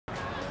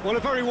Well, a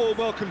very warm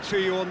welcome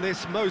to you on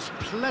this most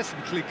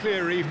pleasantly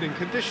clear evening.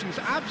 Conditions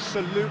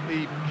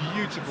absolutely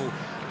beautiful,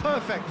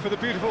 perfect for the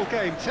beautiful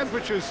game.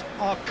 Temperatures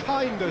are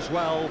kind as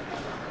well,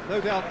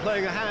 no doubt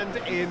playing a hand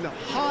in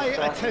high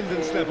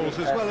attendance levels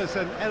as well as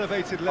an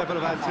elevated level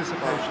of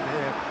anticipation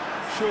here.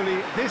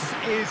 Surely this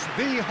is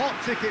the hot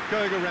ticket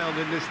going around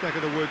in this neck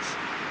of the woods.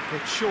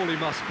 It surely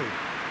must be.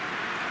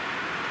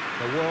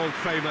 The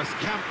world-famous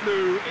Camp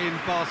Nou in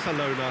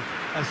Barcelona,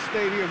 a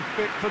stadium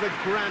fit for the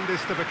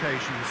grandest of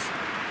occasions.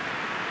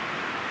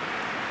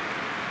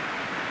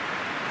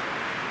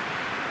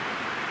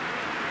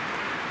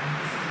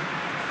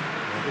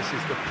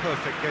 This is the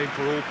perfect game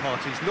for all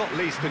parties, not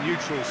least the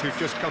neutrals who've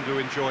just come to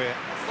enjoy it.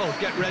 Oh,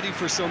 get ready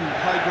for some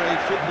high-grade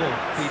football,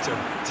 Peter.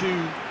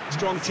 Two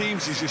strong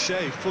teams, as you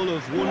say, full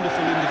of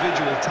wonderful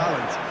individual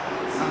talent.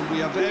 And we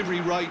have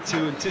every right to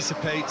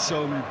anticipate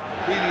some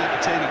really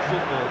entertaining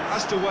football.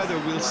 As to whether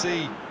we'll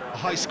see a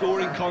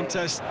high-scoring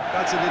contest,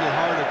 that's a little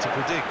harder to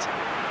predict.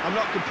 I'm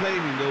not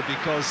complaining, though,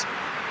 because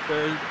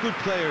there are good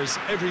players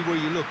everywhere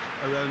you look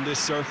around this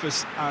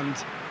surface, and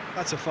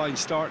that's a fine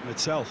start in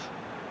itself.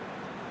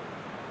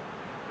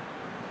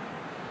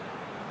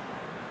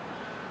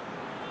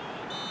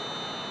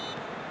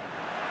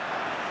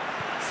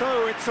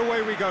 So it's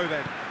away we go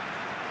then.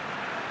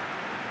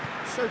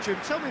 So Jim,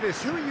 tell me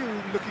this, who are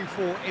you looking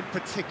for in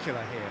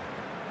particular here?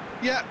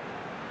 Yeah,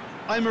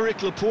 I'm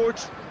Aymeric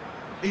Laporte.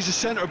 He's a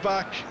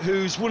centre-back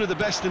who's one of the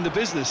best in the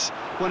business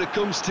when it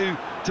comes to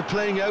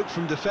playing out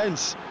from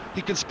defence.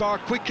 He can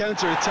spark quick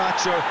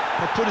counter-attacks or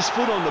put his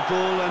foot on the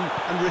ball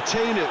and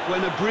retain it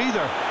when a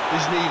breather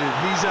is needed.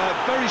 He's a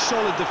very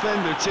solid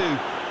defender too.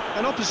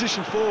 And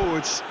opposition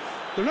forwards,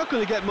 they're not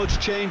going to get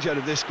much change out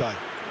of this guy.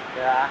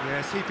 Yeah.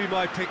 Yes, he'd be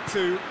my pick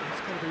too. It's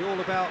going to be all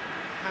about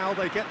how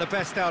they get the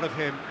best out of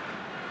him.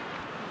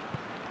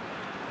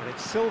 And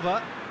it's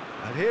Silva,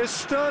 and here's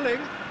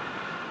Sterling.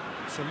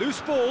 It's a loose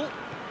ball,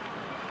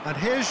 and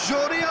here's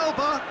Jordi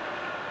Alba.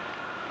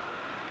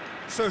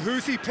 So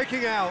who's he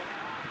picking out?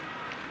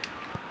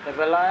 The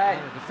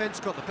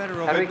defence got the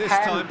better of him this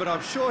time, but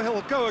I'm sure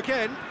he'll go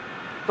again.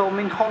 Ball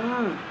needed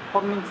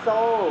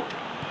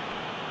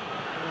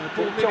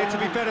to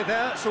be better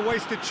there, it's a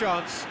wasted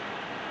chance.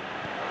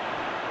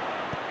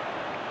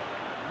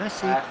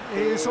 Messi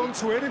is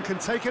onto it and can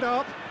take it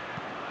up.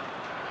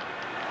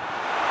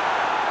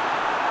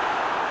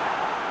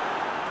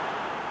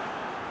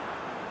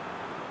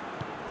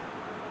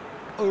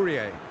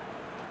 Aurier.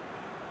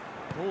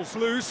 Ball's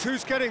loose,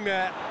 who's getting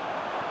there?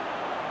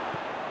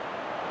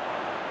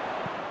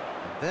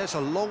 There's a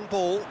long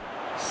ball.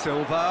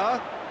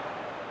 Silva.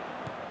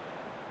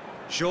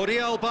 Jordi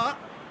Alba.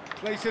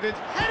 Plays it in.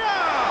 Header!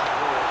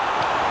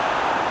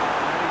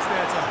 And he's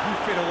there to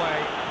hoof it away.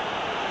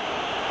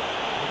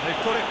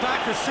 They've got it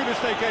back as soon as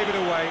they gave it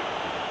away.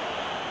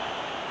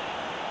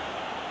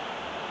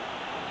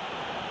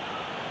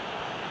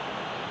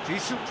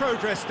 Decent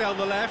progress down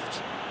the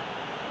left.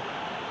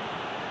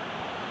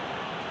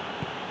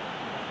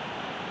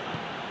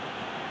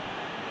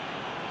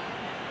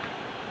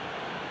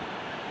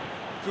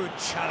 Good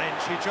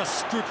challenge, he just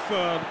stood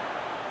firm.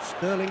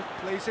 Sterling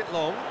plays it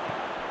long.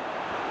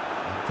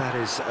 And that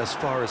is as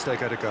far as they're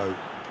going to go.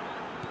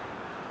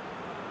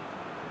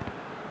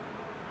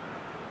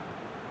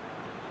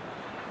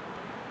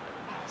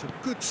 Some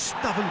good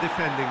stubborn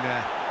defending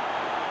there.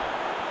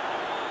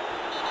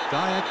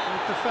 Dyer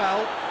with the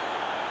foul.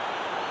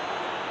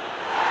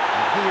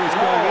 And he is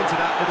going into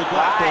that little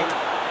black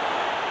book.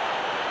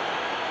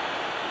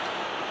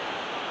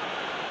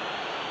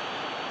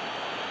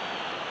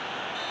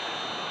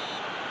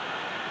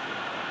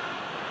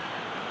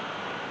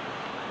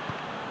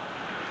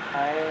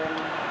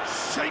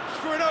 Shapes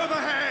for an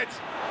overhead.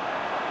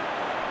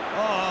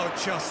 Oh,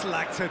 just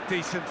lacked a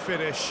decent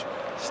finish.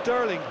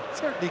 Sterling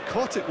certainly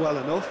caught it well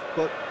enough,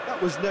 but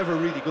that was never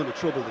really going to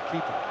trouble the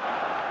keeper.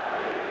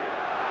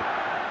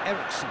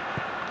 Eriksson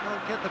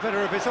can't get the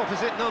better of his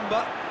opposite number.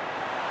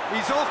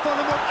 He's off on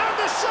him, and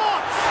the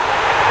shot!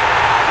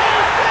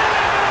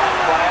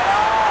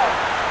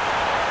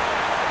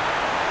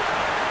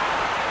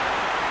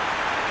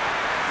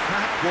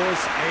 That was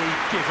a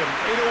given,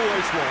 it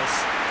always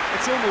was.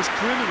 It's almost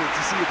criminal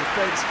to see a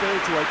defence fail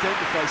to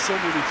identify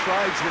someone who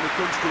thrives when it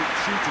comes to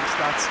shooting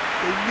stats.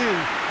 They knew,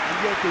 and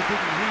yet they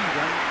didn't heed,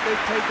 and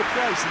they've paid the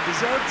price and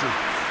deserved to.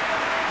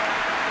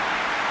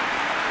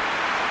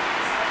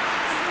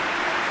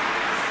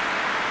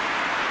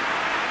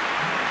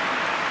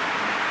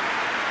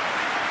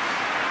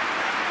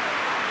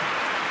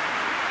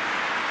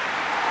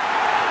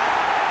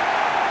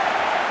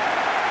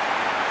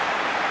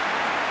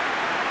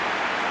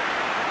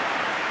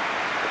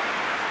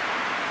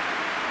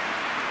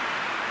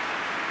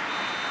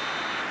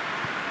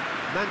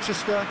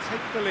 Manchester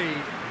take the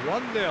lead,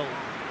 1-0.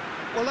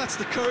 Well, that's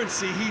the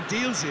currency he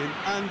deals in,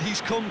 and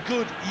he's come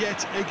good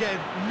yet again.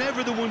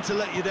 Never the one to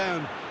let you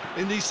down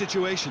in these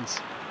situations.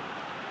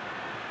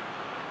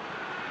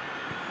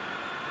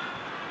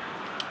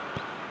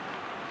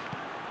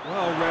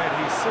 Well read,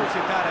 he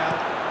sorted that out.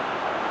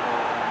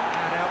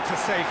 And out to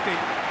safety.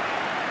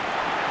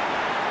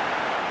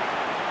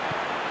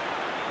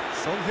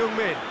 Son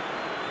Heung-min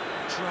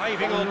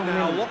driving on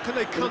now. What can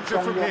they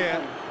conjure from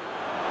here?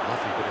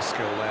 Lovely bit of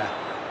skill there.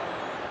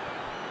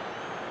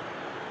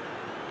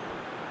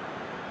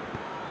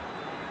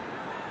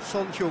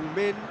 Son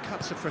Heung-min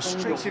cuts a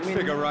frustrated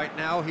figure right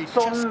now. He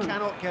just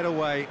cannot get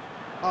away.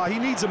 He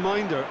needs a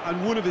minder,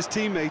 and one of his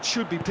teammates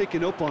should be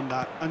picking up on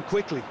that, and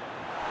quickly.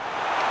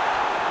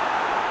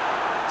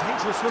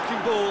 Dangerous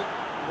looking ball.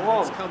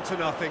 It's come to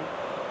nothing.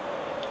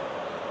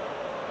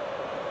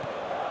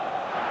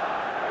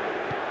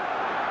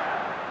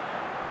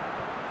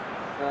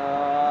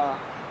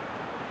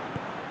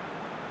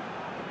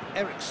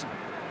 Eriksson.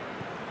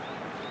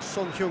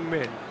 Son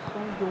Heung-min.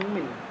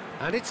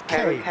 And it's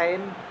Kane.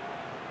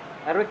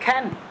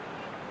 Eriksson.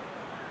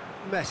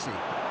 Messi.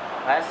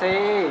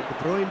 Messi. De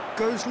Bruyne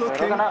goes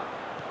looking. De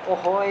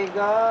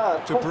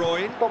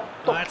Bruyne.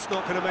 That's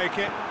not going to make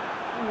it.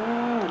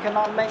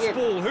 Cannot make it.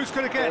 Ball. Who's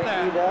going to get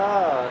there?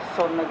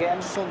 Son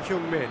again. Son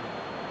Heung-min.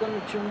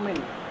 Son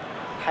Heung-min.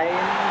 Kane.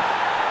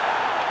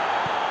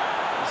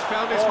 He's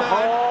found his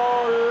man.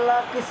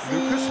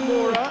 Lucas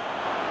Moura.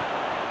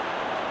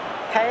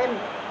 Kane.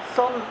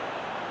 Son.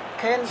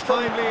 Kane.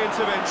 Timely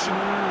intervention.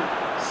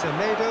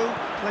 Semedo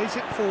plays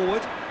it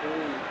forward.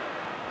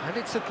 And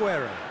it's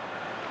Aguero.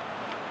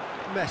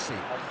 Messi.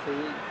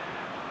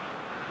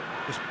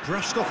 Just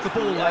brushed off the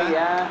ball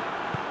there.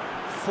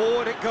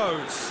 Forward it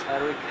goes.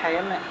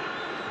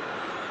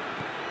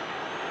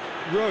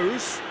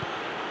 Rose.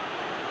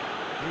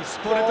 He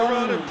spotted the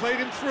run and played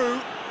him through.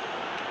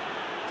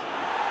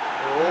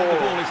 And the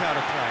ball is out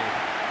of play.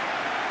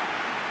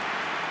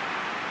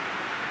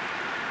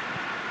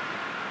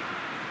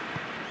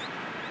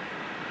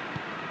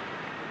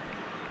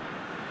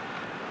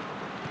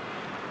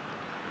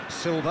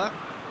 Silva.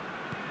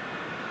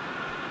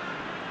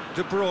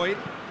 De Bruyne.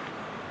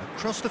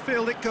 Across the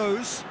field it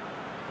goes.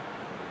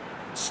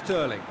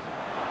 Sterling.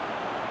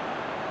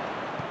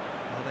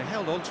 Well, they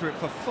held on to it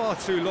for far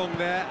too long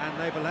there, and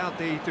they've allowed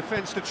the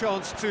defence the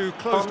chance to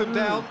close them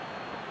down.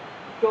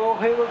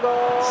 Here we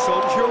go.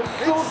 Son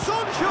Heung-min. It's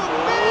Son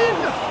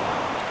Heung-min!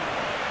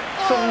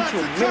 That's a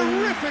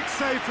terrific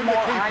save from the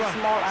keeper.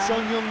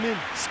 Son Heung-min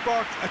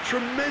sparked a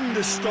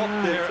tremendous stop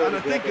there, and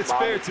I think it's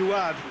fair to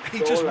add, he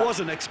just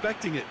wasn't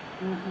expecting it.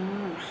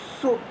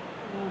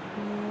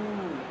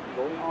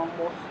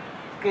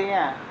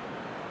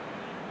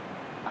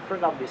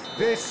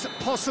 This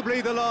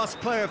possibly the last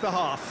play of the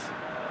half.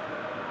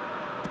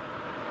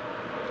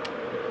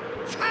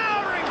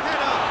 Towering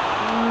header!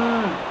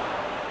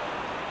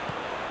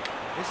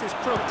 This is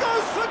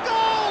goes for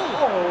goal!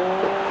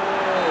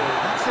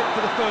 That's it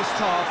for the first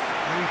half.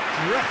 A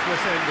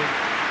breathless ending.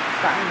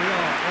 Here we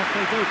are, off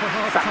they go for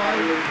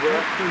half-time.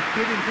 They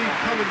did indeed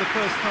come in the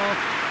first half,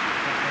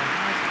 but there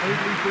has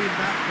only been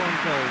that one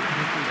goal.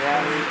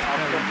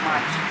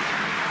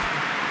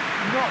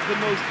 Not the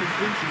most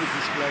convincing of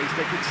displays.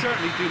 They could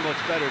certainly do much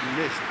better than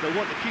this. They'll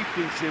want to keep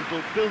things simple,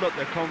 build up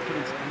their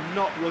confidence, and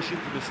not rush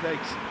into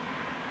mistakes.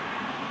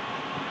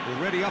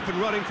 Already up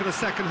and running for the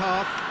second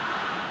half.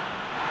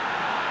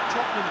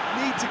 Tottenham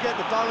need to get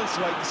the balance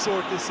right to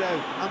sort this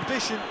out.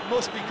 Ambition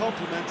must be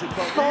complemented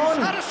by...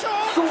 He's had a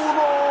shot!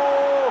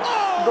 Oh,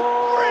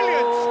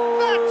 brilliant!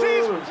 That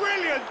is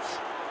brilliant!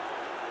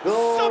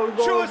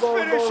 Sumptuous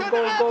finish,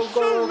 an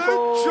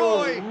absolute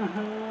joy!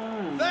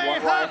 They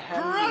have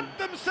grabbed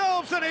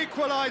themselves an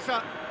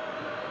equaliser.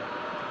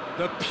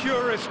 The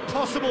purest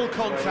possible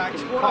contact.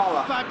 What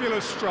a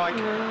fabulous strike.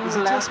 Was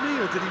it just me,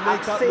 or did he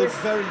make that look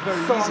very,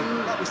 very easy?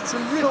 That was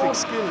terrific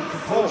skill and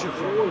composure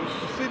from him.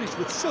 He finished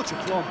with such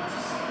aplomb.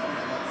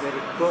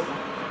 Very good.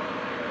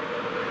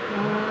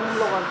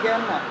 Look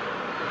again.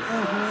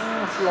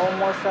 Slow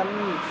motion.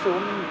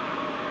 Soon.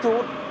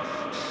 Shoot.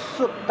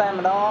 Shoot them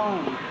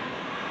down.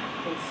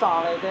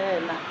 Solid there.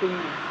 Nothing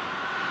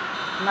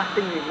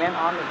remains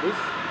on this.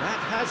 That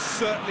has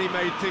certainly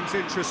made things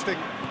interesting.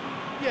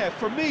 Yeah,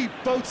 for me,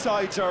 both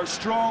sides are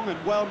strong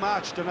and well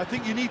matched, and I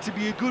think you need to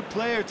be a good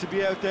player to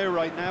be out there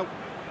right now.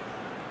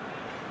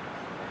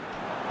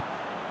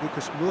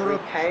 Lucas Moura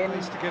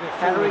needs to get it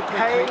forward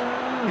quickly.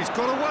 He's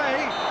got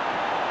away.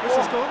 This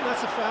is gone.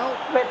 That's a foul.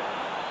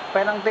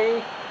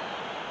 Penalty.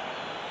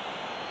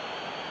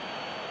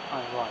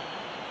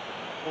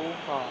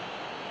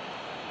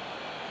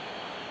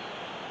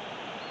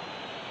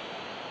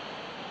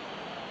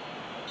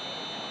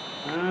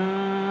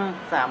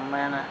 Sam,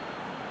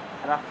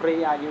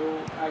 referee, are you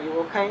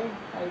okay?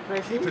 Are you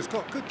crazy? Keeper's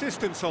got good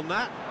distance on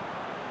that.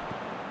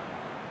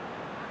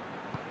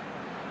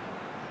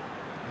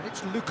 And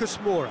it's Lucas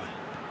Moura.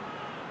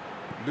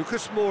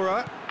 Lucas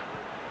Moura.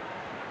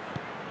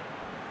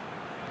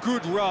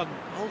 Good run,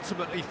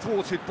 ultimately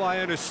thwarted by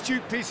an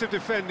astute piece of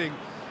defending.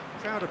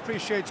 Crowd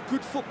appreciates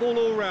good football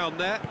all round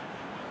there.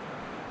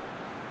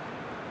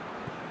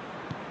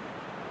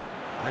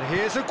 And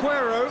here's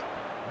Aguero.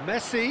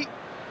 Messi.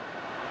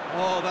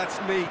 Oh, that's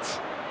neat.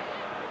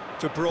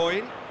 De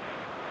Bruyne.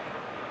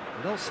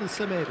 Nelson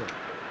Semedo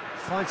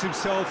finds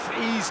himself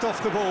eased off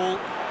the ball.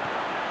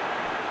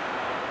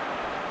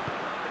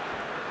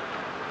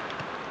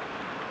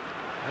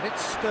 And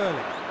it's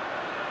Sterling.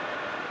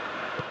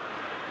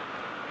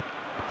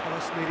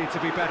 Just needed to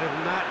be better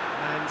than that,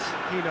 and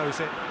he knows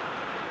it.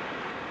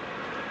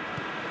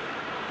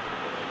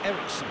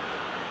 Ericsson.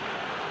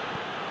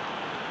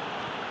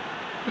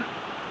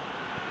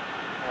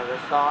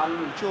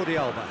 Jordi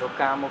Alba.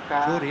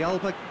 Jordi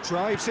Alba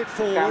drives it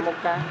forward.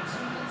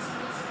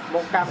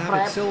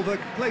 David Silva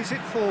plays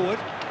it forward.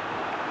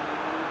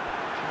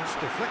 Just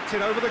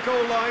deflected over the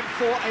goal line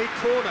for a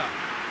corner.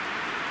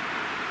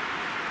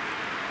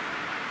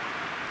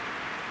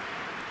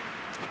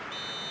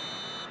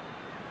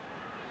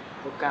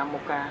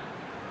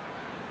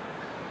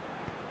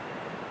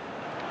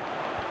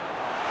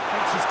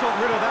 Thinks he's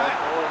got rid of that.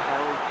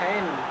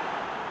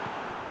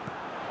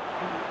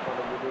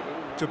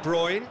 De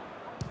Bruyne.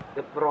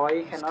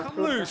 He's come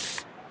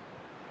loose.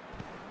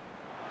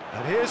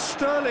 And here's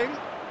Sterling.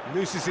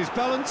 Loses his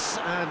balance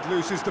and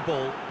loses the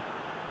ball.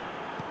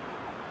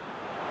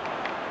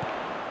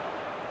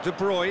 De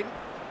Bruyne.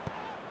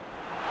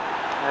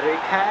 Harry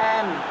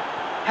Kane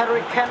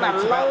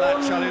Complaints about that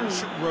alone.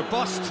 challenge.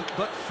 Robust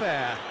but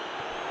fair.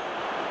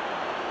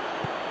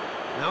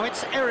 Now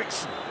it's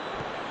Ericsson.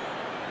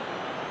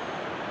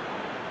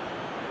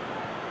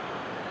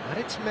 And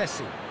it's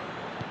Messi.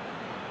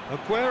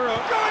 Aguero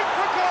going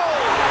for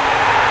goal!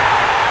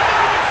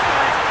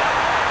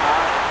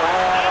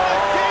 And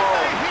again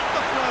they hit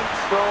the front.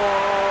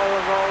 Aguero.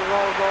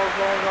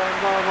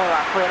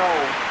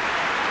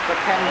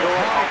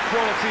 High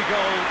quality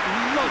goal,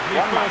 lovely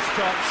first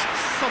touch,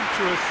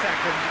 sumptuous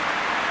second.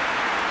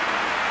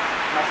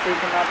 Messi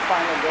cannot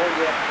find a goal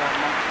yet for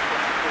Manchester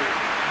City.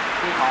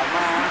 Khi họ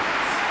mà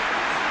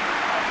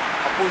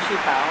họ push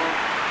tạo.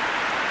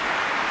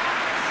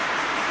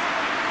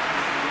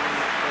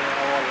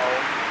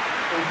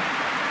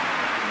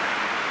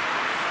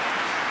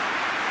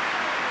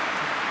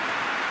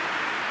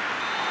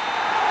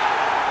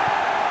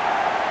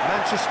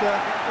 Manchester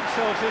get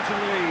themselves into the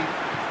lead.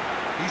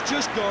 He's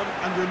just gone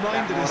and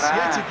reminded us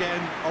yet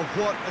again of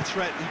what a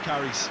threat he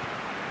carries.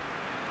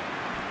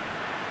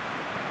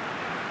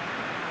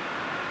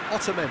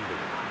 Otamendi.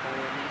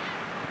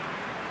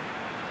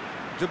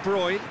 De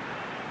Bruyne.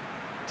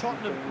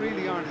 Tottenham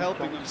really aren't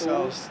helping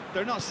themselves.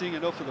 They're not seeing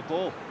enough of the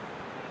ball.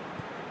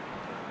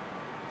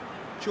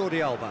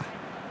 Jordi Alba.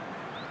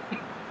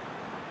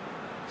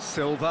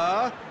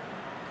 Silva.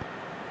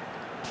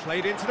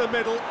 Played into the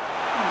middle.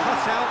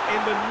 Cut out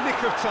in the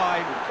nick of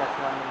time.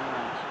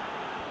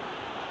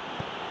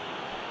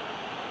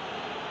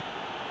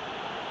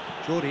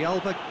 Jordi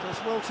Alba does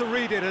well to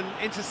read it and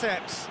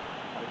intercepts.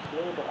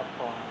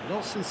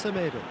 Nelson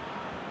Semedo.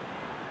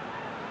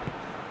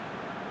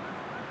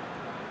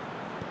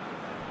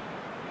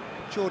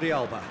 Jordi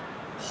Alba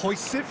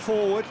hoists it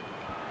forward.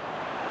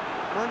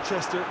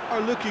 Manchester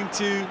are looking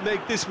to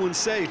make this one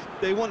safe.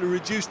 They want to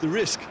reduce the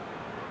risk.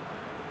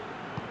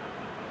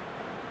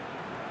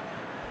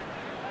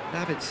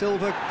 David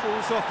Silva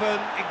pulls off an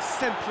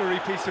exemplary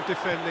piece of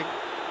defending.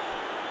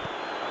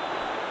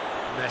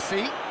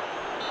 Messi.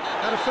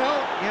 That a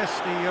foul? Yes,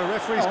 the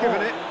referee's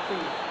given it. He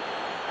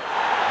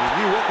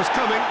knew what was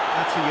coming.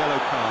 That's a yellow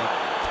card.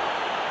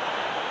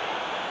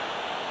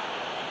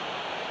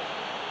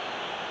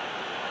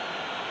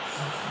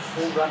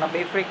 Who's gonna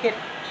be free kick?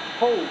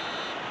 Who?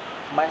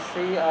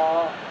 Messi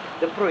or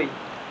De Bruyne?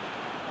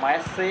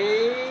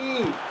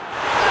 Messi! Smooth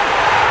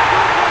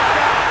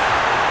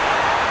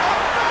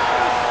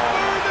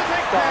as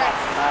it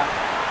gets!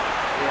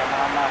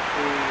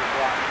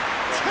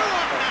 Two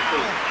up now,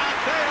 and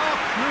they are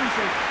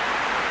cruising.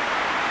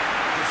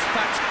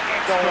 Dispatched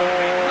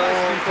expertly,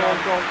 nicely done.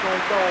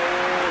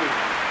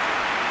 Goal!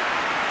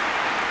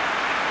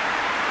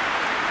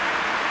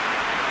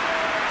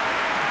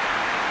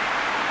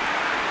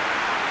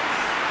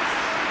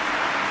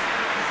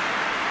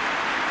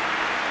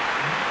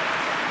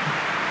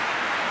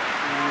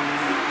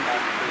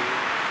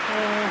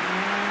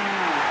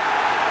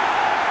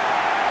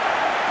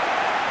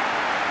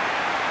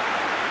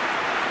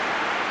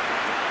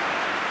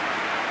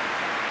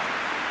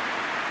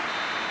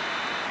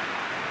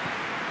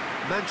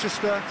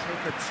 Manchester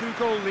take a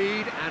 2-goal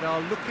lead and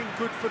are looking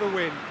good for the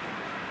win.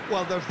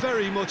 Well, they're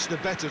very much the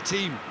better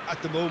team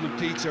at the moment,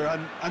 Peter,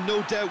 and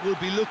no doubt will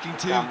be looking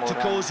to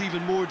cause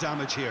even more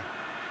damage here.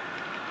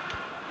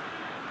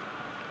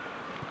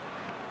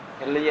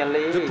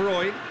 De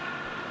Bruyne.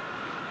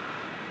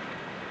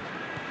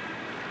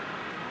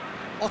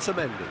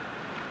 Otamendi.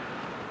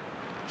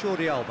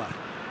 Jordi Alba.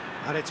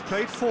 And it's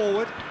played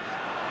forward.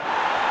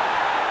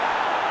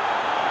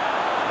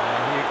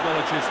 He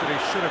acknowledges that he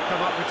should have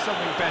come up with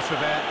something better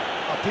there.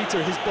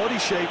 Peter, his body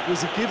shape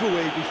was a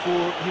giveaway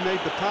before he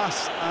made the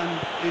pass, and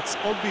its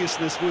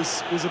obviousness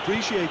was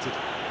appreciated.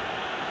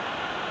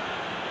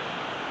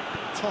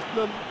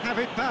 Tottenham have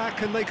it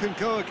back and they can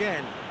go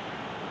again.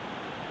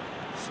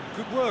 Some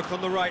good work on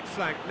the right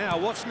flank. Now,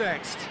 what's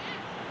next?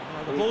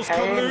 The ball's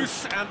come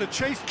loose and the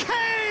chase.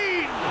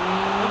 Kane!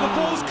 And the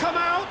ball's come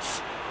out.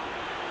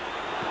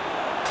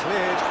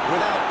 Cleared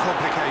without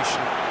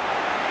complication.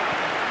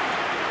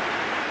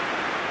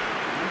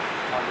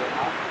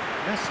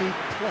 Messi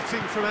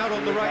plotting from out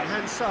on the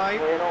right-hand side.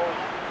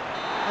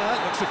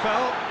 Looks a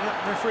foul.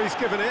 Yep, referee's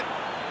given it.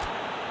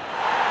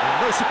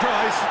 And no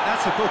surprise,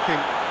 that's a booking.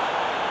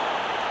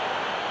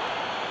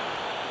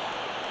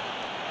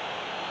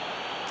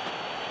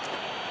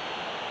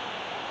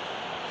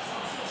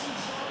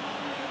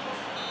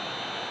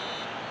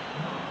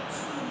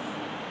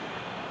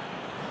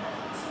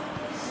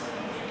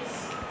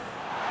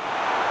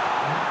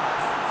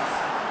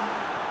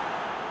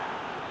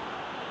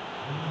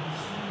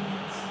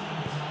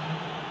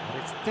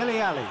 And it's Dele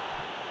Alli.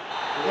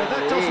 Yeah,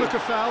 that does look a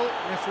foul.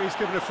 Referee's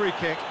given a free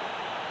kick.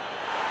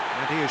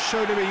 And he has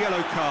shown him a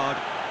yellow card.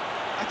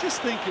 I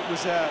just think it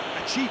was a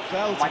cheap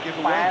foul to give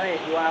away.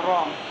 You are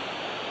wrong.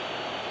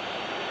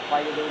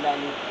 Why you do that?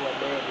 You poor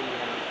baby.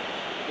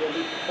 You're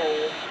so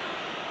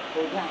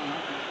young.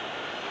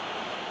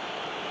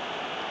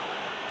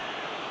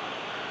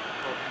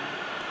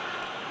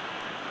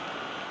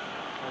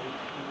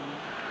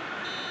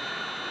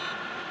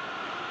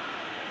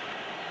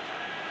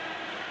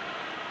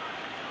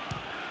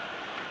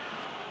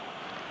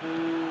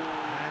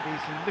 And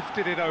he's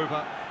lifted it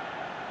over.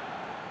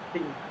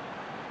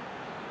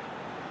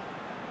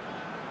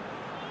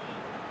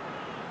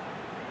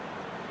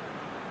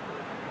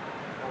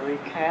 We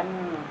can.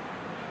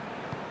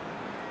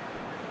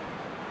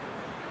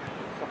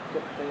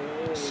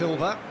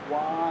 Silva.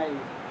 Why?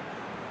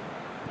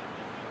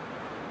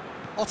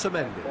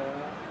 Otamendi.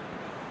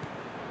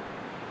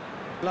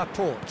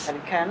 Laporte.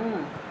 And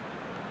can.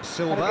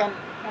 Silva.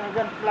 And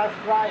can left,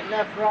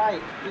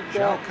 right.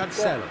 João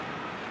Cancelo.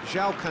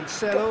 João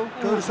Cancelo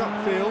goes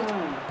upfield.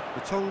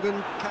 The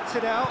Tongan cuts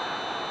it out.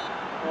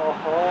 Oh,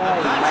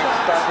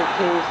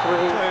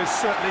 Players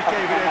certainly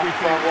gave it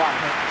everything, but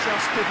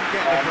just didn't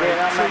get the break.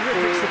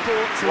 Terrific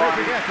support,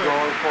 terrific effort.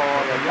 What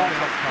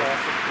do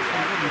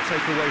you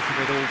take away from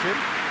it all, Jim?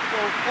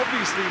 Well,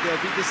 obviously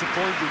they'll be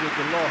disappointed with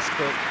the loss,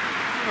 but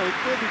you know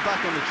they'll be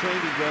back on the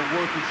training ground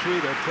working through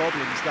their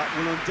problems that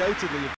will undoubtedly